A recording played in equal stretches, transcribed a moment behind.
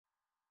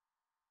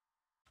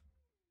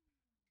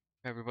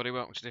Everybody,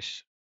 welcome to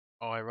this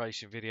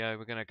iRacing video.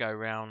 We're going to go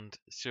around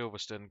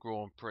Silverstone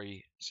Grand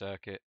Prix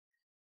circuit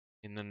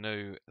in the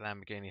new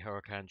Lamborghini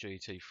Huracan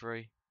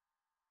GT3.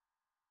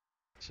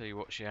 See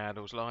what she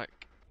handles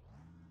like.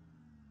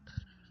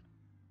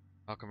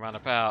 I can run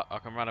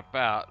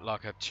about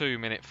like a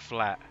 2-minute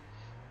flat,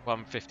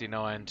 1:59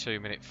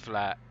 2-minute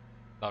flat,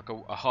 like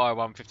a high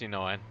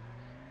 1:59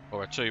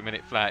 or a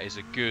 2-minute flat is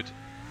a good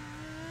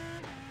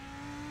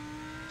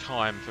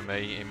time for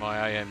me in my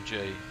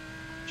AMG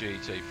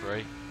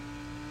GT3.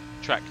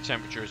 Track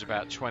temperature is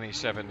about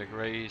 27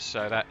 degrees,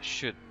 so that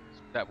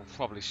will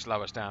probably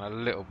slow us down a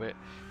little bit.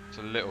 It's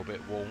a little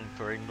bit warm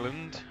for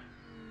England.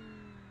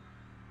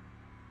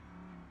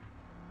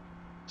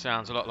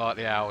 Sounds a lot like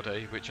the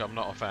Audi, which I'm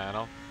not a fan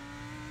of.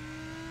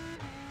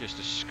 Just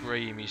a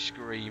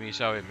screamy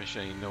sewing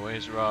machine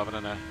noise rather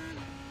than a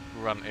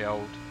grunty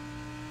old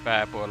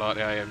bad boy like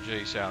the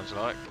AMG sounds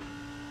like.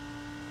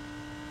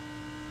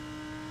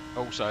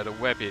 Also, the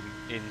webbing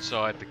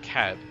inside the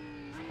cab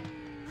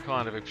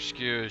kind of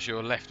obscures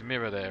your left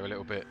mirror there a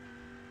little bit,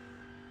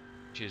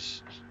 which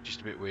is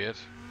just a bit weird.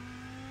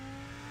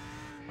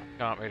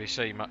 Can't really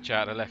see much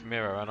out of the left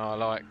mirror, and I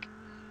like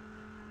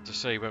to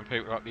see when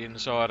people are up the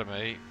inside of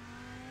me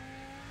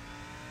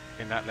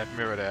in that left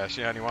mirror there. It's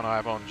the only one I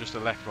have on, just the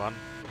left one.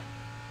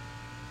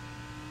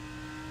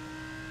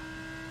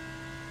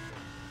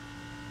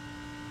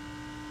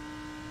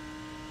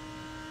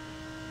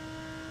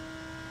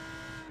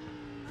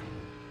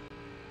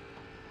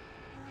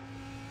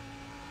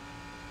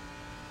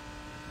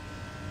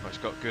 But it's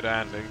got good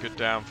handling, good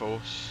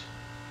downforce.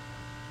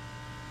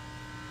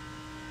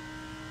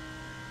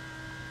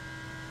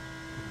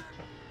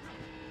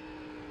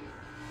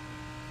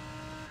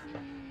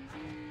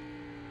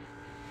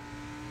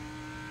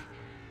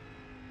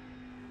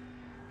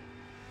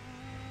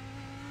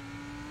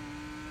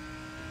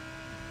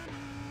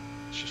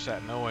 It's just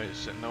that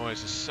noise. That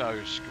noise is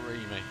so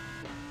screamy.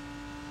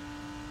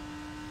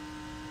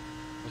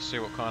 Let's see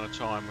what kind of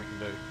time we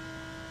can do.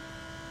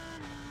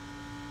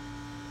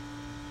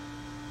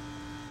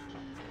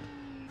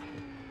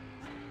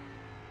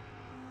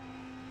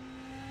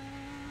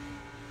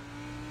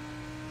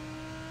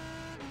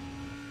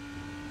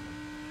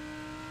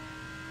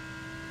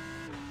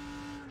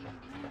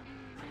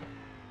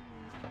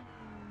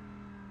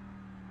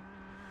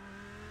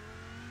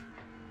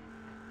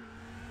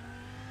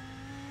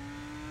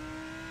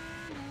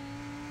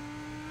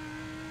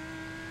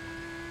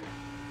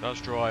 Does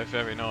drive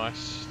very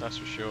nice, that's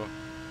for sure.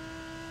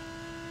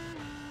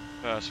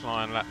 First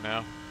flying lap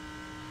now.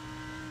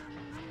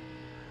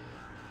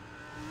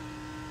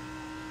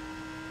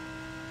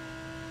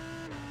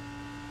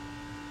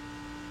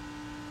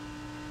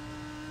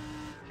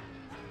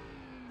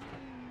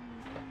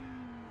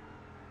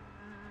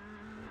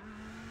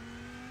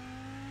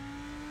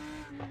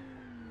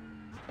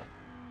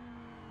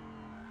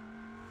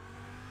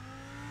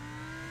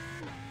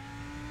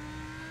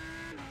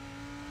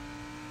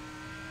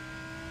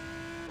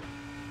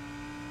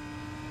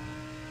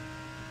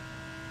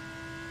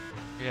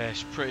 Yeah,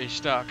 it's pretty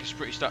stuck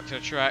to the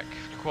track.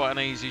 Quite an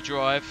easy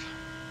drive.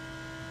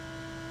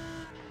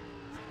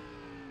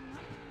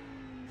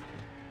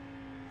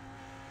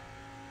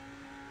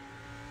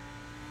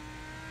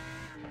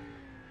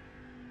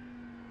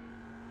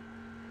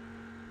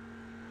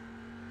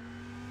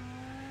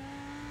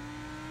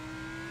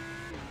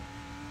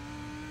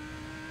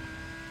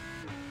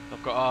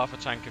 I've got half a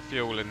tank of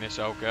fuel in this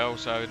old girl,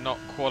 so not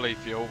quali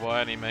fuel by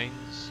any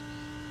means.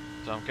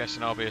 So I'm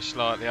guessing I'll be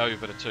slightly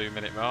over the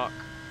 2-minute mark.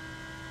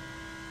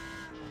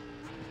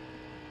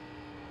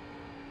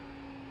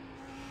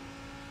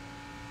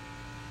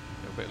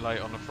 A bit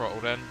late on the throttle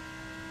then.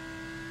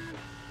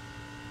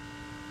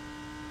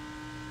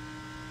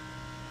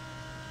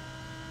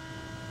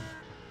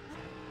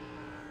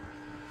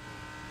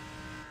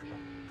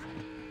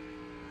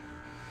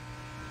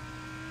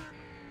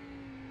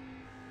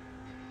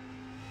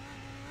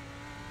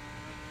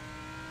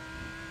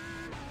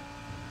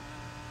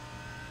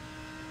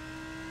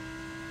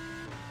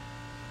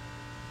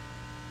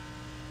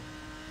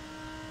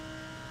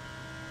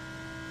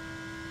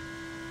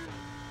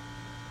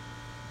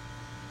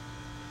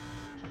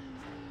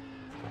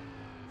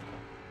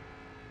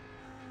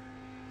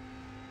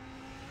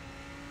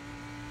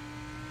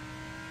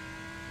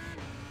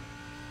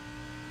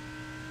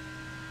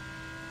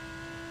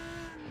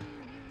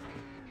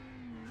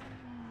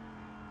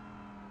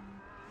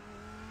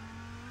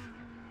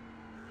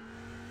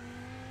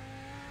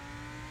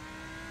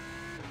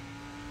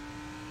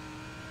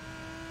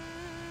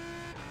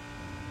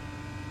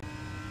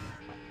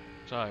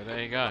 So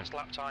there you go. Last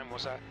lap time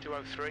was at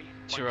 2:03.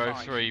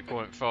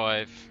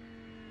 2:03.5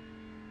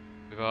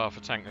 with half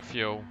a tank of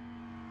fuel.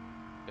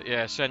 But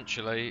yeah,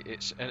 essentially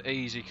it's an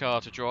easy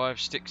car to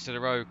drive, sticks to the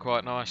road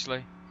quite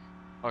nicely.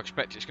 I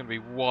expect it's going to be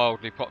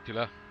wildly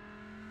popular,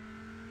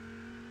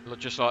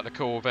 just like the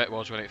Corvette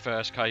was when it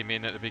first came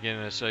in at the beginning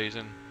of the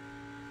season.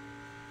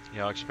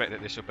 Yeah, I expect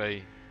that this will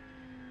be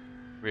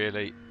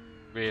really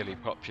really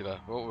popular.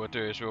 What we'll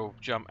do is we'll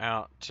jump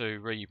out to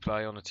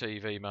replay on the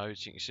TV mode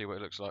so you can see what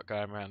it looks like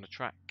going around the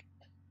track.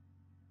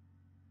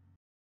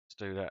 Let's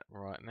do that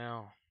right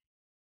now.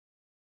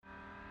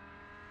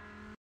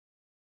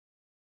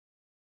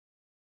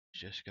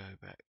 Just go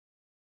back.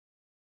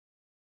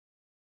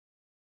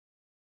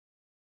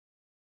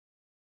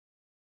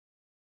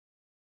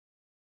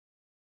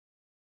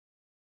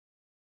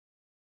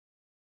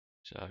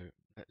 So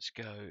let's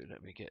go,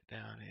 let me get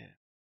down here.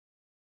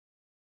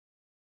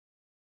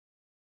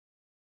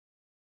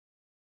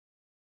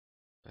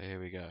 So here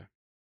we go.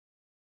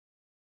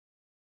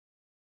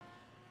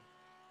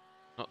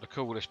 Not the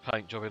coolest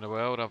paint job in the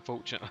world,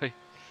 unfortunately.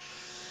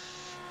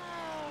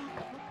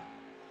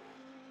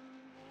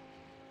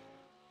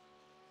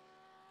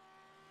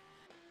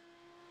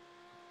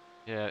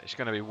 Yeah, it's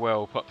going to be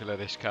well popular,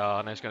 this car,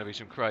 and there's going to be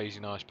some crazy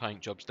nice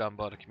paint jobs done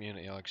by the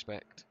community, I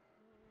expect.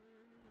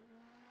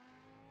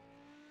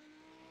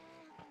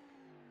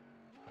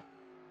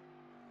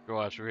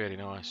 Drives really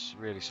nice,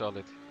 really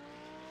solid.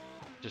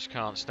 Just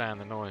can't stand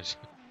the noise.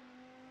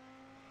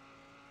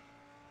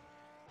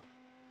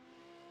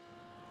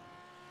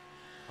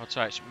 I'd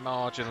say it's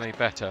marginally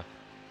better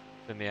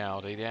than the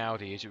Audi. The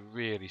Audi is a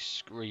really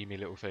screamy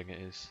little thing, it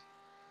is.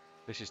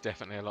 This is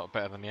definitely a lot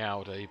better than the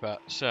Audi, but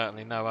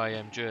certainly no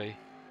AMG.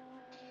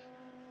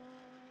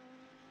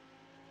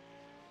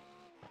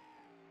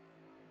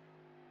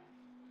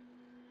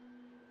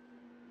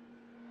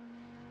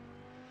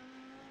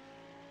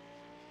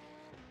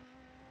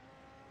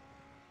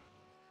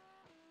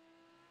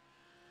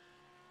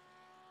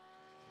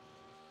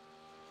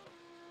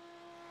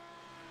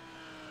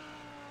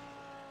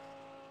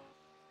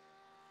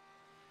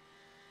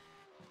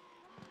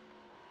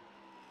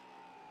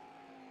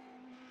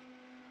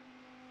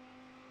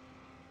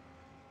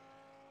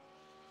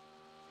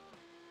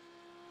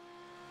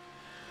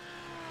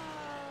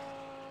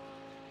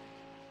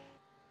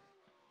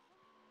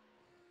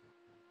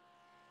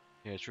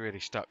 Yeah, it's really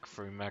stuck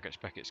through maggots,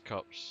 Beckett's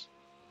cops.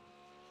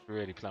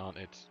 Really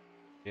planted.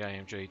 The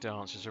AMG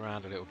dances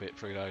around a little bit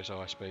through those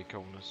high-speed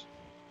corners.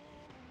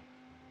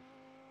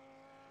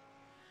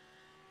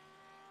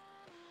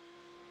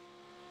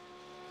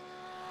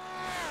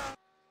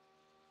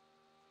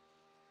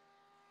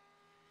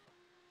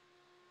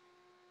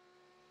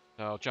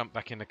 So I'll jump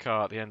back in the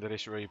car at the end of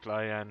this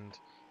replay and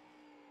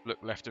look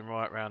left and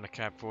right around the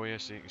cab for you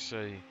so you can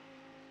see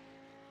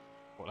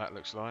what that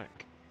looks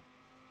like.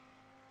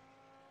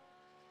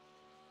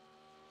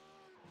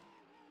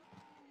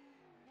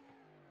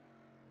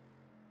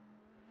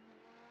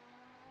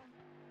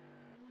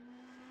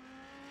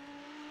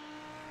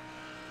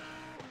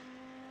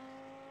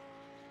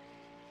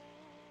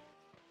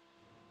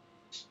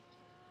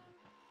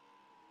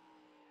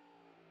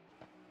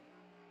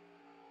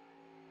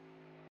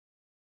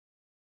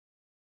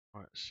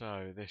 Right,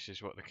 so this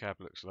is what the cab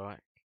looks like.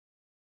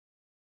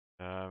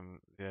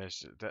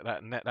 There's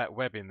that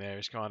web in there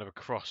is kind of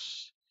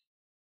across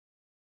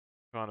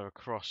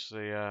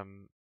the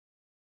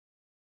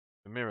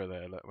mirror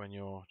there. Look, when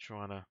you're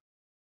trying to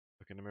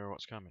look in the mirror,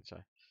 what's coming. So,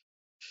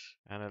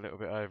 and a little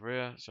bit over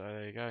here. So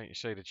there you go. You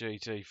see the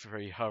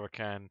GT3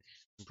 Huracan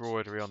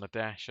embroidery on the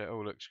dash. It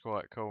all looks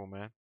quite cool,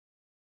 man.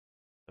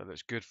 That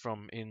looks good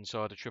from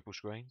inside the triple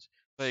screens.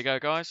 There you go,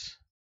 guys.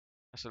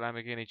 That's the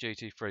Lamborghini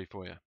GT3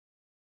 for you.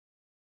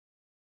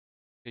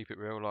 Keep it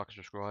real, like and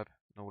subscribe,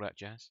 and all that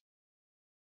jazz.